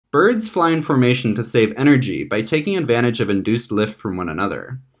Birds fly in formation to save energy by taking advantage of induced lift from one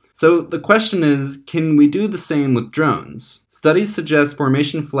another. So the question is, can we do the same with drones? Studies suggest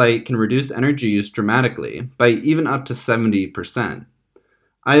formation flight can reduce energy use dramatically, by even up to 70%.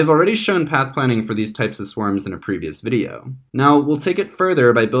 I have already shown path planning for these types of swarms in a previous video. Now, we'll take it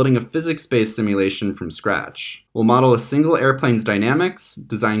further by building a physics-based simulation from scratch. We'll model a single airplane's dynamics,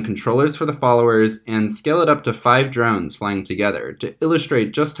 design controllers for the followers, and scale it up to 5 drones flying together to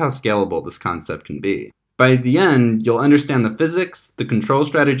illustrate just how scalable this concept can be. By the end, you'll understand the physics, the control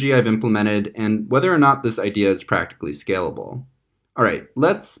strategy I've implemented, and whether or not this idea is practically scalable. Alright,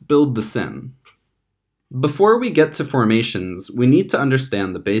 let's build the sim. Before we get to formations, we need to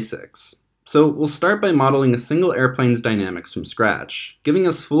understand the basics. So we'll start by modeling a single airplane's dynamics from scratch, giving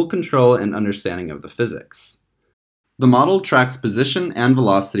us full control and understanding of the physics. The model tracks position and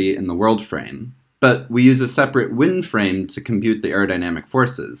velocity in the world frame, but we use a separate wind frame to compute the aerodynamic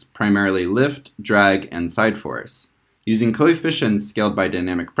forces, primarily lift, drag, and side force, using coefficients scaled by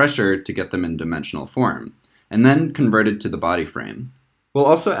dynamic pressure to get them in dimensional form, and then converted to the body frame. We'll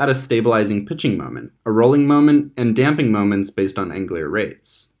also add a stabilizing pitching moment, a rolling moment, and damping moments based on angular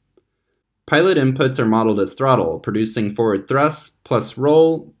rates. Pilot inputs are modeled as throttle, producing forward thrusts, plus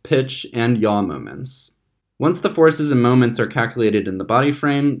roll, pitch, and yaw moments. Once the forces and moments are calculated in the body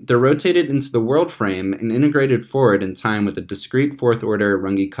frame, they're rotated into the world frame and integrated forward in time with a discrete fourth-order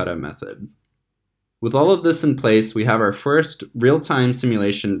Runge-Kutta method. With all of this in place, we have our first real-time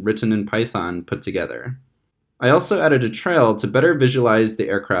simulation written in Python put together. I also added a trail to better visualize the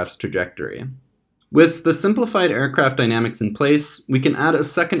aircraft's trajectory. With the simplified aircraft dynamics in place, we can add a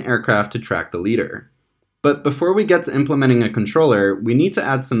second aircraft to track the leader. But before we get to implementing a controller, we need to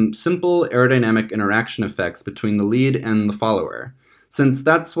add some simple aerodynamic interaction effects between the lead and the follower, since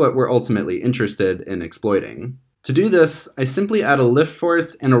that's what we're ultimately interested in exploiting. To do this, I simply add a lift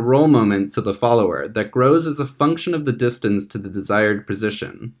force and a roll moment to the follower that grows as a function of the distance to the desired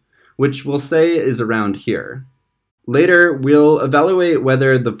position, which we'll say is around here. Later, we'll evaluate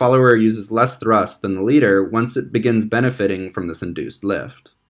whether the follower uses less thrust than the leader once it begins benefiting from this induced lift.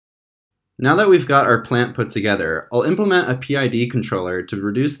 Now that we've got our plant put together, I'll implement a PID controller to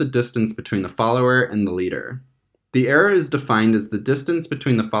reduce the distance between the follower and the leader. The error is defined as the distance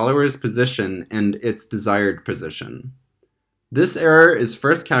between the follower's position and its desired position. This error is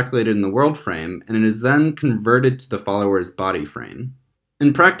first calculated in the world frame, and it is then converted to the follower's body frame.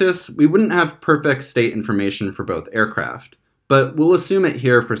 In practice, we wouldn't have perfect state information for both aircraft, but we'll assume it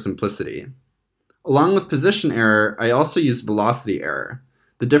here for simplicity. Along with position error, I also use velocity error,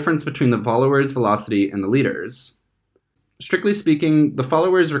 the difference between the follower's velocity and the leader's. Strictly speaking, the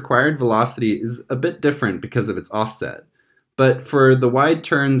follower's required velocity is a bit different because of its offset, but for the wide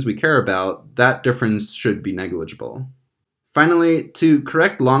turns we care about, that difference should be negligible. Finally, to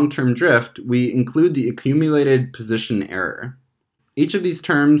correct long-term drift, we include the accumulated position error. Each of these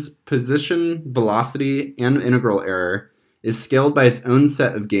terms, position, velocity, and integral error, is scaled by its own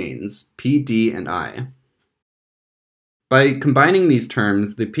set of gains, P, D, and I. By combining these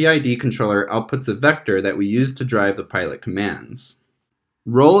terms, the PID controller outputs a vector that we use to drive the pilot commands.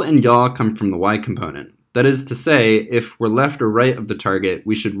 Roll and yaw come from the Y component. That is to say, if we're left or right of the target,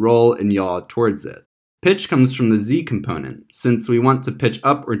 we should roll and yaw towards it. Pitch comes from the Z component, since we want to pitch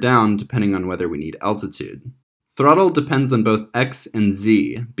up or down depending on whether we need altitude. Throttle depends on both X and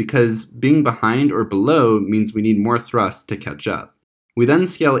Z, because being behind or below means we need more thrust to catch up. We then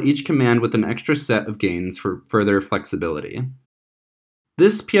scale each command with an extra set of gains for further flexibility.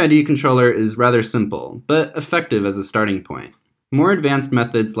 This PID controller is rather simple, but effective as a starting point. More advanced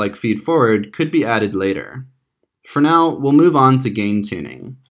methods like feed forward could be added later. For now, we'll move on to gain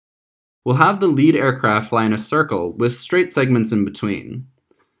tuning. We'll have the lead aircraft fly in a circle with straight segments in between.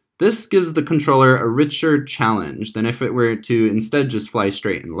 This gives the controller a richer challenge than if it were to instead just fly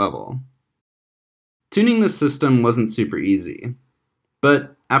straight and level. Tuning the system wasn't super easy,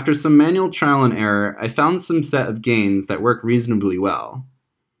 but after some manual trial and error, I found some set of gains that work reasonably well.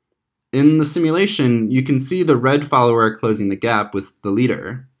 In the simulation, you can see the red follower closing the gap with the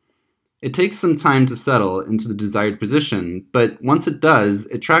leader. It takes some time to settle into the desired position, but once it does,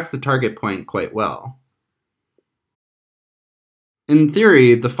 it tracks the target point quite well. In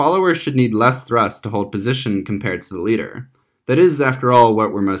theory, the follower should need less thrust to hold position compared to the leader. That is, after all,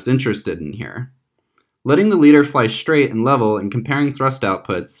 what we're most interested in here. Letting the leader fly straight and level and comparing thrust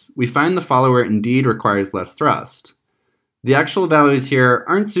outputs, we find the follower indeed requires less thrust. The actual values here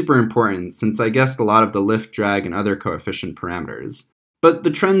aren't super important since I guessed a lot of the lift, drag, and other coefficient parameters. But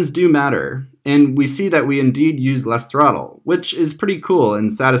the trends do matter, and we see that we indeed use less throttle, which is pretty cool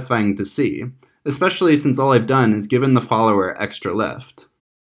and satisfying to see, especially since all I've done is given the follower extra lift.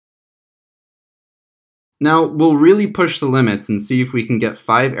 Now, we'll really push the limits and see if we can get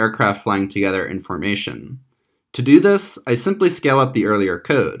 5 aircraft flying together in formation. To do this, I simply scale up the earlier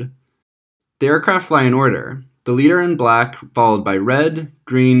code. The aircraft fly in order, the leader in black, followed by red,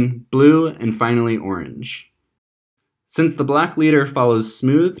 green, blue, and finally orange. Since the black leader follows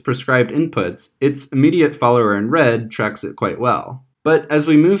smooth, prescribed inputs, its immediate follower in red tracks it quite well. But as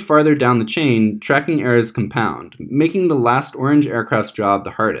we move farther down the chain, tracking errors compound, making the last orange aircraft's job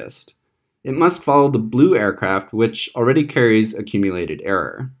the hardest. It must follow the blue aircraft, which already carries accumulated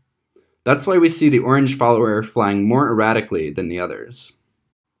error. That's why we see the orange follower flying more erratically than the others.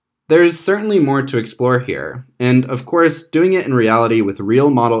 There's certainly more to explore here, and of course, doing it in reality with real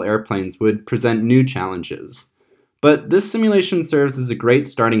model airplanes would present new challenges. But this simulation serves as a great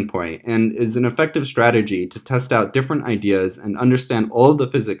starting point and is an effective strategy to test out different ideas and understand all of the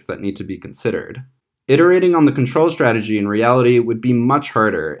physics that need to be considered. Iterating on the control strategy in reality would be much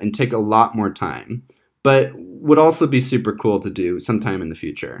harder and take a lot more time, but would also be super cool to do sometime in the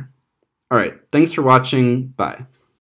future. Alright, thanks for watching, bye.